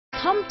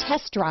Come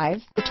test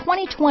drive the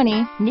 2020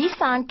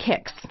 Nissan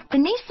Kicks. The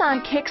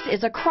Nissan Kicks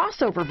is a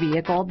crossover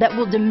vehicle that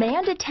will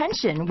demand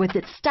attention with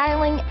its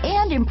styling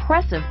and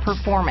impressive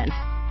performance.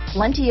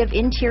 Plenty of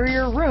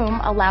interior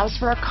room allows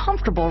for a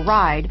comfortable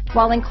ride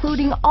while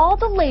including all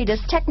the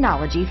latest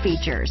technology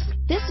features.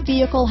 This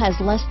vehicle has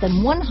less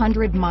than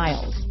 100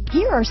 miles.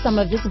 Here are some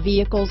of this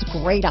vehicle's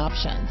great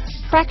options: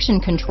 traction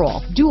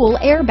control, dual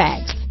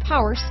airbags,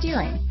 power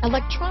steering,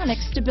 electronic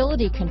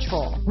stability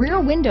control,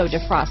 rear window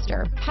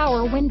defroster,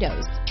 power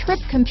windows, trip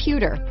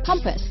computer,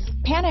 compass,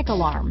 panic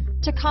alarm,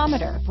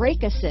 tachometer,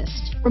 brake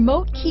assist,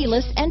 remote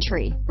keyless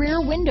entry,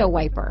 rear window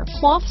wiper,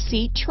 cloth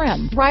seat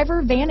trim,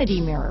 driver vanity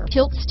mirror,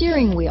 tilt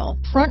steering wheel,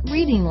 front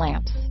reading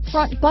lamps,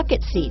 front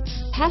bucket seats,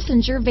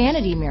 passenger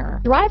vanity mirror.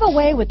 Drive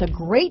away with a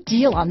great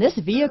deal on this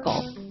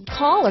vehicle.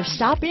 Call or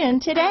stop in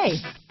today.